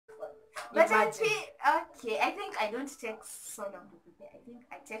But Imagine. okay, I think I don't take so long to prepare. I think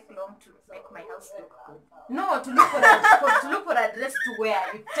I take long to make my house look good. No, to look for a dress to wear,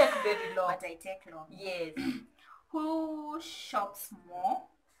 you take very long. But I take long. Yes. Who shops more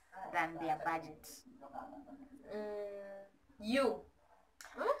than their budget? You.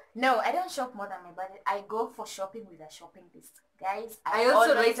 No, I don't shop more than my budget. I go for shopping with a shopping list. Guys, I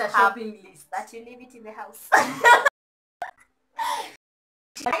also write a shopping list. But you leave it in the house.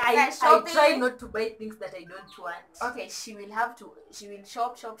 I try not to buy things that I don't want. Okay, she will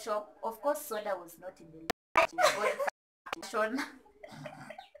shop. Of course, soda was not in the list. She was going fashion.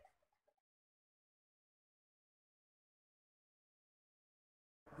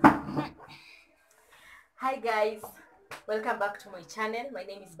 Hi guys, welcome back to my channel. My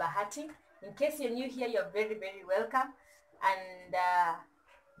name is Bahati. In case you're new here, you're very welcome, and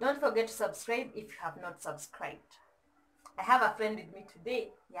don't forget to subscribe if you have not subscribed. I have a friend with me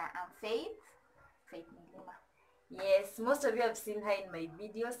today. Yeah, I'm Faith NELIMA. Yes, most of you have seen her in my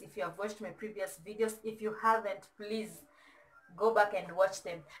videos. If you have watched my previous videos, if you haven't, please go back and watch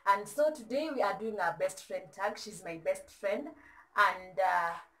them. And so today we are doing our best friend tag. She's my best friend, and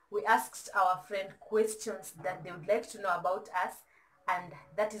we asked our friend questions that they would like to know about us, and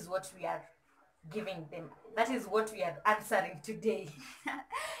that is what we are giving them. That is what we are answering today.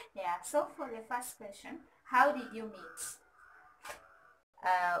 Yeah, so for the first question, how did you meet?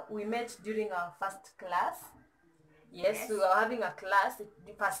 We met during our first class. Yes, we were having a class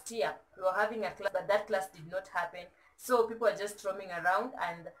the first year. We were having a class, but that class did not happen. So people were just roaming around,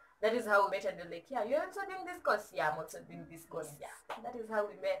 and that is how we met. And they're like, yeah, you're also doing this course? Yeah, I'm also doing this course. Yeah, that is how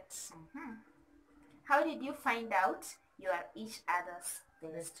we met. How did you find out you are each other's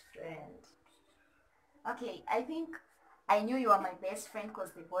Best friend. Okay, I think I knew you were my best friend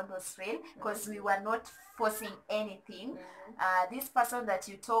because the bond was real, because we were not forcing anything. This person that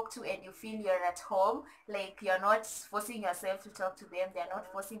you talk to and you feel you're at home, like you're not forcing yourself to talk to them, they're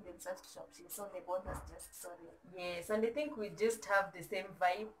not forcing themselves to talk to you, so the bond was just so real. Yes, and I think we just have the same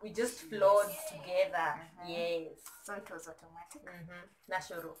vibe. We just flowed together. Yes. So it was automatic.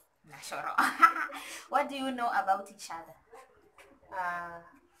 Natural. What do you know about each other?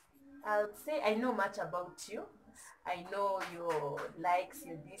 I would say I know much about you. I know your likes,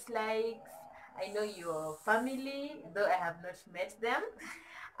 your dislikes. I know your family, though I have not met them.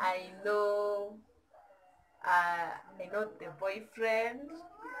 I know the boyfriend.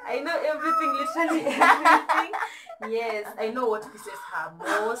 I know everything, literally everything. Yes, I know what pisses her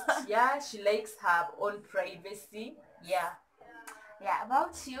most. Yeah, she likes her own privacy. Yeah. Yeah,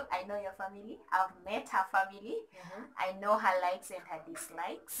 about you, I know your family. I've met her family. I know her likes and her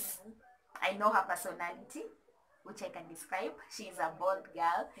dislikes. I know her personality, which I can describe. She's a bold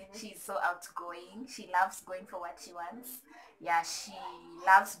girl. She's so outgoing. She loves going for what she wants. Yeah, she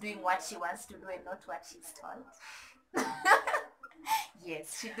loves doing what she wants to do and not what she's told.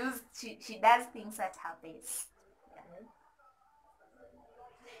 Yes, she does things at her pace.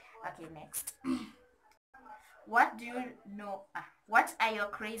 Okay, next. What do you know? What are your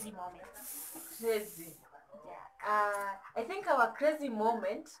crazy moments? Crazy. Yeah. I think our crazy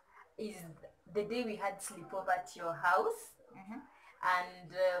moment is the day we had sleepover at your house.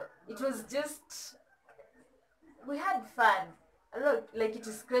 And it was just, we had fun. Look, like it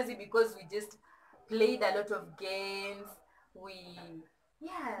is crazy because we just played a lot of games. We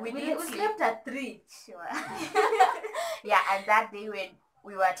slept at 3. Sure. Yeah, and that day when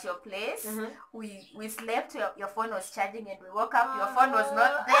we were at your place, we slept, your phone was charging, and we woke up, your phone was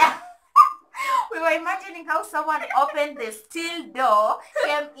not there. We were imagining how someone opened the steel door,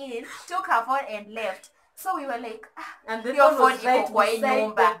 came in, took her phone and left. So we were like, and the phone was right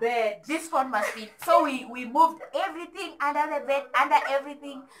beside the bed. This phone must be. So we moved everything under the bed, under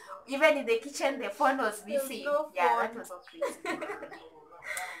everything. Even in the kitchen, the phone was missing. Yeah, that was so crazy.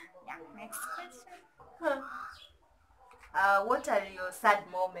 Yeah, next question. What are your sad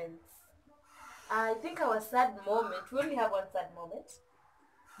moments? I think our sad moment, we only have one sad moment.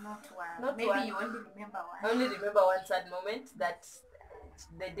 Not one. Maybe one. You only remember one. I only remember one sad moment, that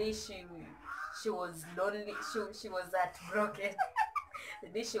the day she was lonely, she was heartbroken. The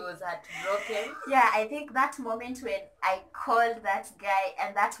day she was heartbroken. Yeah, I think that moment when I called that guy,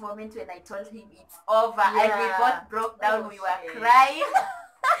 and that moment when I told him it's over, and we both broke down, we were crying.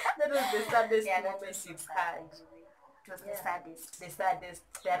 That was the saddest moment we've had. It was the saddest. The saddest.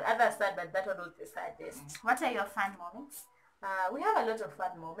 There are other sad, but that one was the saddest. What are your fun moments? We have a lot of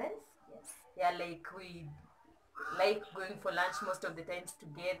fun moments. Yes. Yeah, like we like going for lunch most of the times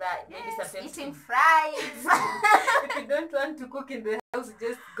together. Maybe sometimes eating fries. If you don't want to cook in the house,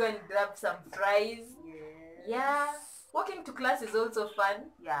 just go and grab some fries. Yes. Yeah. Walking to class is also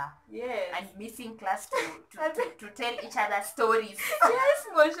fun. Yeah. Yes. And missing class to tell each other stories. Yes,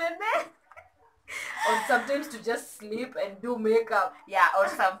 motion. Or sometimes to just sleep and do makeup. Yeah, or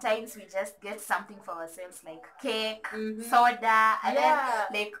sometimes we just get something for ourselves like cake, soda, and then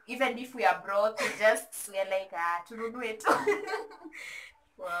like even if we are broke, we're like to do it.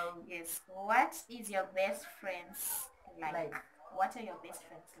 Wow. Yes. What is your best friend's like? What are your best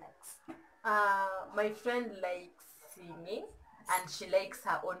friends likes? My friend likes singing and she likes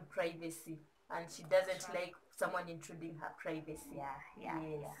her own privacy and she doesn't like someone intruding her privacy. Yeah.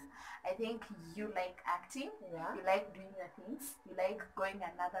 I think you like acting. Yeah. You like doing your things. You like going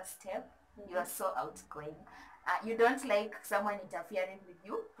another step. You are so outgoing. You don't like someone interfering with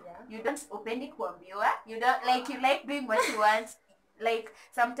you. Yeah. You don't openly kuambiwa. You like doing what you want. Like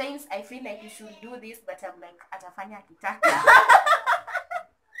sometimes I feel like you should do this, but I'm like atafanya akitaka.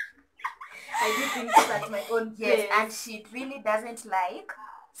 I do things at my own pace. Yes, and she really doesn't like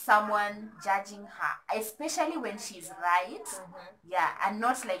someone judging her, especially when she's right. Yeah, and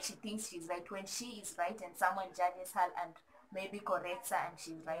not like she thinks she's right. When she is right and someone judges her and maybe corrects her and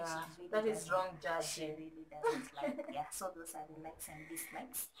she's right, she really that is wrong judging. She really doesn't like. Yeah, so those are the likes and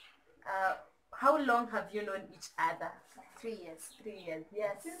dislikes. How long have you known each other? 3 years. 3 years.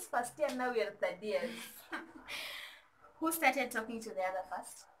 Yeah, since first year, now we are 3rd years. Who started talking to the other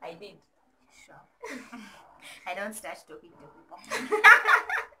first? I did. Sure. I don't start talking to people.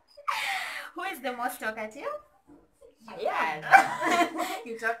 Who is the most talkative? Yeah.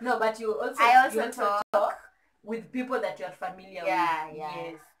 You talk. No, but you also. I also you talk with people that you are familiar with. Yeah.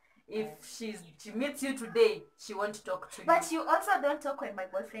 Yes. If she meets you today, she won't talk to you. But you also don't talk when my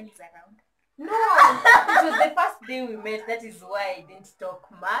boyfriend is around. No, it was the first day we met. That is why I didn't talk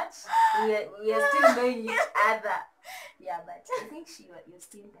much. We are still knowing each other. Yeah, but I think you're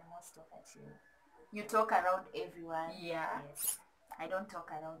still the most talkative. You talk around everyone. Yeah. Yes. I don't talk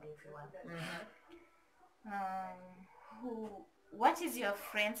around everyone. What is your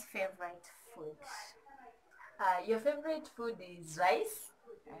friend's favorite food? Your favorite food is rice.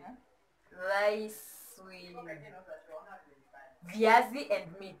 Rice with viazi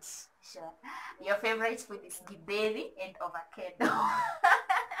and meat. Sure. Your favorite food is githeri and avocado.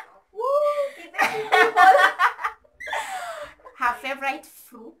 Woo! Her favorite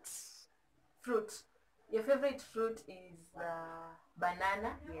fruit. Your favorite fruit is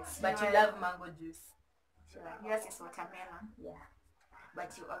banana. Yes. But you love mango juice. Sure. Yours is watermelon. Yeah.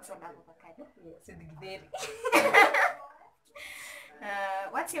 But you also love avocado. Yes, with githeri.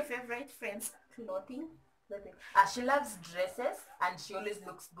 What's your favorite friend's clothing? She loves dresses and she always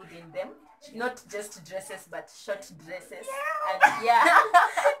looks good in them. Not just dresses but short dresses. Yeah.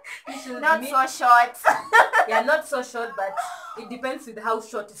 And not so short. Yeah, not so short, but it depends with how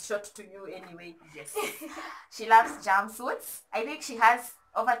short is short to you anyway. Yes. She loves jumpsuits. I think she has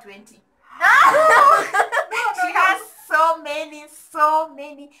over 20. She has so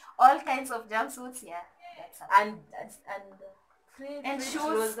many, all kinds of jumpsuits. Yeah. And shoes.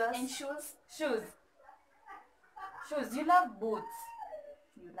 trousers. And shoes. Shoes. You love boots.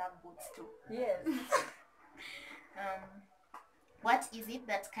 You love boots too. Yes. What is it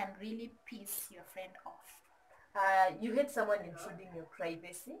that can really piss your friend off? You hate someone intruding your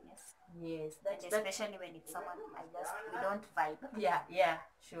privacy. Yes. Especially when it's someone we don't vibe. Yeah,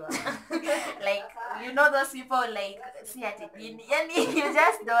 sure. Like, you know those people like, see at it, you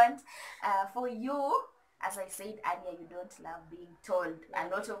just don't. For you, as I said earlier, you don't love being told. A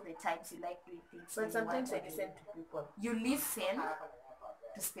lot of the times you like doing things. But sometimes I listen to people. You listen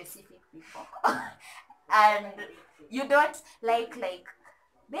to specific people. And you don't like,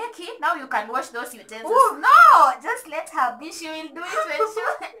 Becky, now you can wash those utensils. Ooh. No, just let her be. She will do it when she...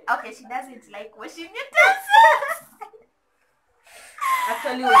 Okay, she doesn't like washing utensils.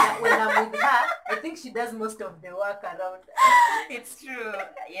 Actually, when I'm with her, I think she does most of the work around. It's true.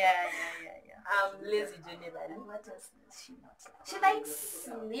 Yeah. I'm lazy generally. What else does she not like? She likes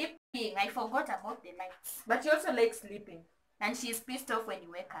sleeping. I forgot about the lights. But she also likes sleeping. And she's pissed off when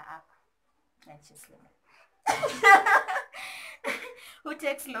you wake her up. And she's sleeping. Who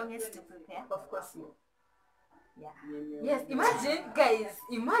takes longest to prepare? Of course you. Yeah. Yes,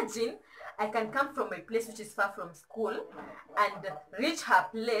 imagine I can come from a place which is far from school and reach her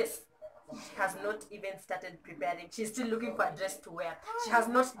place. She has not even started preparing. She's still looking for a dress to wear. She has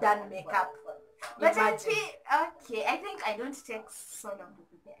not done makeup. But I think I don't take so long to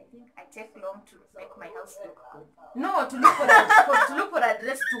prepare. I think I take long to make my house look good. No, to look for a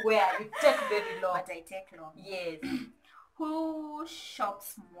dress to wear, you take very long. But I take long. Yes. Who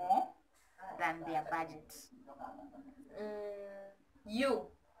shops more than their budget? You.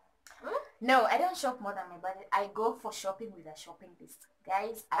 No, I don't shop more than my budget. I go for shopping with a shopping list.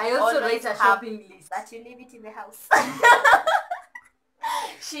 Guys, I also always write a have, shopping list. but you leave it in the house.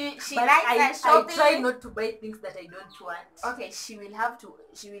 she But likes a shopping I try list. not to buy things that I don't want. Okay, she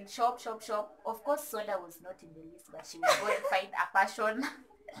will shop. Of course, soda was not in the list, but she will go and find a passion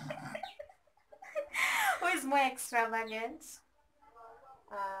who is more extravagant.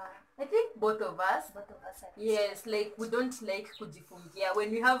 I think both of us. Both of us are Yes, like we don't like kujifungia.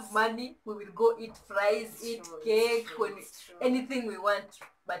 When we have money, we will go eat fries, eat cake, anything we want.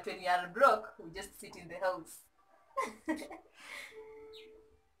 But when we are broke, we just sit in the house.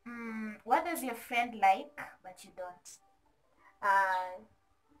 What does your friend like, but you don't?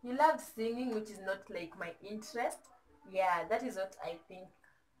 You love singing, which is not like my interest. Yeah, that is what I think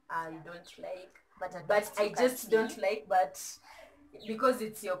you don't like. But I just don't like, but because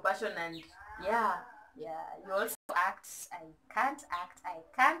it's your passion and yeah. You also act. I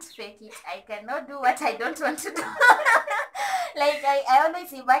can't fake it. I cannot do what I don't want to do. Like I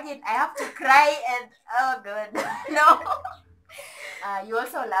always imagine I have to cry and oh god. No. You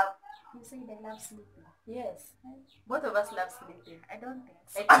also love, you said I love sleeping. Yes, both of us love sleeping. I don't think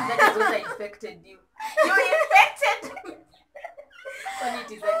so. I think that is what I infected you. You infected me. When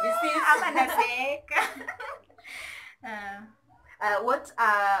it is a disease. I'm gonna sick.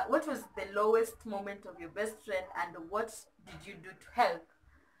 What was the lowest moment of your best friend and what did you do to help?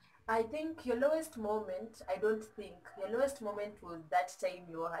 I think your lowest moment, your lowest moment was that time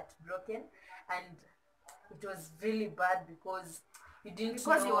you were heartbroken and it was really bad because you didn't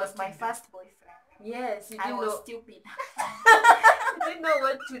know. Because he was my first boyfriend. Yes, you didn't I was know. stupid. You didn't know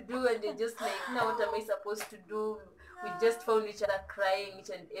what to do and you're just like, now what am I supposed to do? We just found each other crying each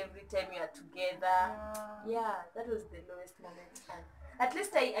and every time we are together. Yeah, that was the lowest moment. And at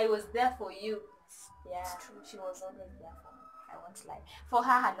least I was there for you. Yeah. It's true. She was always there for me. I won't lie. For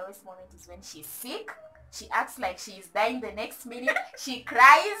her lowest moment is when she's sick. She acts like she is dying the next minute. She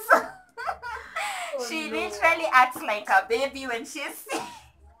cries. She literally acts like a baby when she's sick.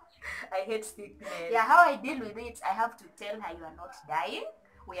 I hate sickness. Yeah, how I deal with it, I have to tell her you are not dying.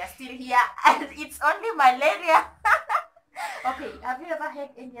 We are still here and it's only malaria. Okay, have you ever had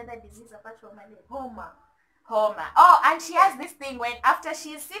any other disease apart from malaria? Homa. Oh, and she has this thing when after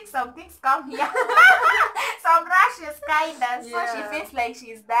she's sick, some things come here. Some rashes kinda. So she feels like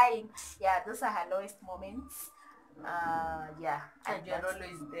she's dying. Yeah, those are her lowest moments. Yeah. And you're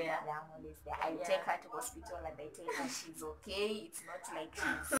always there. Yeah, I'm always there. I take her to hospital and I tell her she's okay. It's not like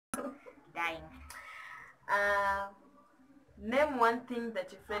she's dying. Name one thing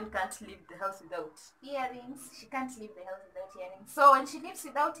that your friend can't leave the house without. Earrings. She can't leave the house without earrings. So when she leaves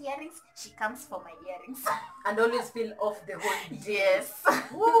without earrings, she comes for my earrings. And always feel off the whole day. Yes.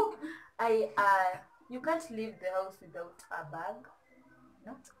 Woo. You can't leave the house without a bag.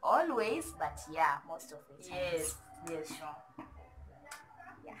 Not always, but yeah, most of the time. Yes, sure.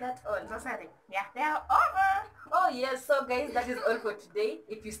 Yeah. That's all. Those are they are over. Oh yes, so guys, that is all for today.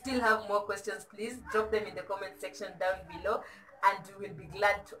 If you still have more questions, please drop them in the comment section down below and we will be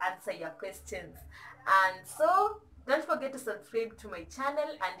glad to answer your questions. And so don't forget to subscribe to my channel,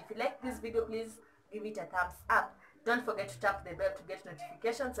 and if you like this video, please give it a thumbs up. Don't forget to tap the bell to get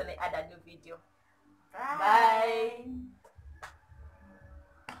notifications when I add a new video. Bye.